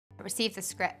received the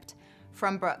script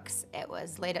from Brooks. It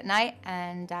was late at night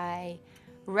and I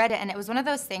read it, and it was one of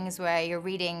those things where you're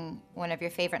reading one of your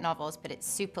favorite novels, but it's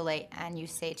super late and you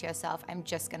say to yourself, I'm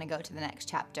just gonna go to the next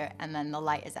chapter, and then the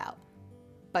light is out.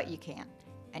 But you can't.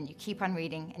 And you keep on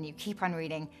reading and you keep on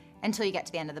reading until you get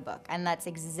to the end of the book. And that's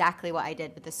exactly what I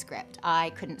did with the script.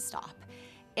 I couldn't stop.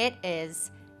 It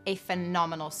is a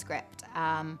phenomenal script.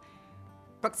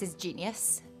 Brooks is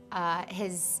genius.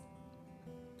 His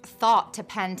thought to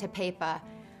pen to paper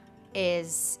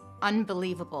is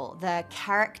unbelievable. The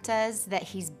characters that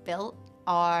he's built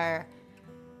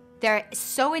they're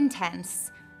so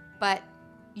intense, but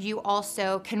you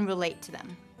also can relate to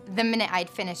them. The minute I'd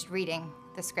finished reading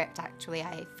the script, actually,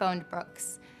 I phoned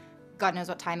Brooks, God knows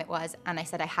what time it was, and I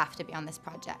said, I have to be on this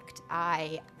project.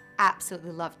 I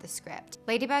absolutely loved the script.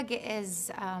 Ladybug is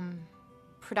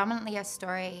predominantly a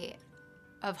story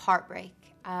of heartbreak.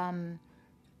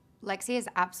 Lexi is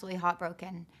absolutely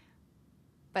heartbroken,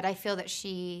 but I feel that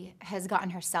she has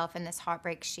gotten herself in this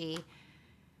heartbreak. She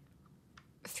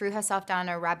threw herself down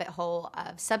a rabbit hole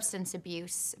of substance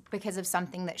abuse because of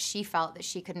something that she felt that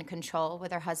she couldn't control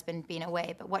with her husband being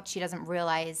away. But what she doesn't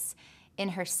realize in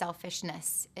her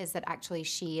selfishness is that actually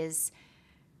she is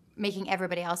making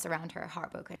everybody else around her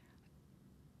heartbroken.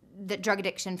 The drug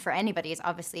addiction for anybody is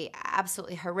obviously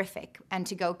absolutely horrific, and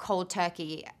to go cold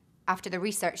turkey after the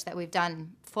research that we've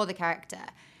done for the character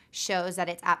shows that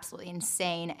it's absolutely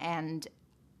insane, and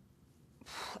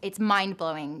it's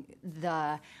mind-blowing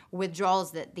the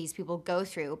withdrawals that these people go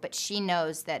through. But she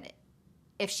knows that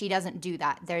if she doesn't do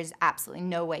that, there's absolutely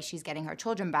no way she's getting her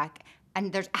children back,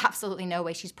 and there's absolutely no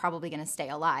way she's probably going to stay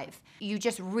alive. You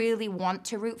just really want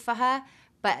to root for her,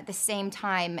 but at the same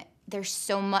time, there's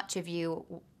so much of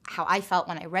you, how I felt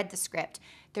when I read the script,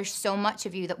 there's so much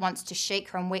of you that wants to shake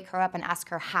her and wake her up and ask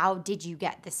her, how did you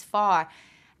get this far?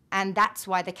 And that's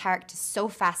why the character's so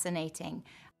fascinating.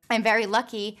 I'm very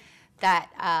lucky that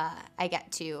I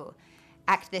get to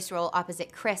act this role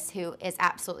opposite Chris, who is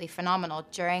absolutely phenomenal.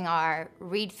 During our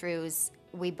read-throughs,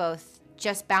 we both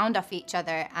just bound off each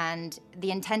other, and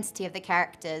the intensity of the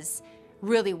characters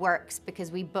really works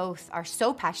because we both are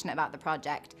so passionate about the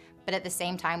project, but at the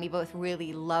same time, we both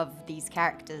really love these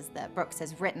characters that Brooks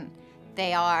has written.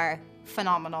 They are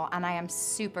phenomenal, and I am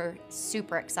super,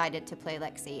 super excited to play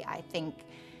Lexi. I think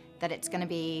that it's gonna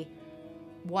be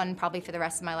one probably for the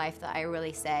rest of my life that I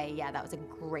really say, yeah, that was a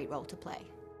great role to play.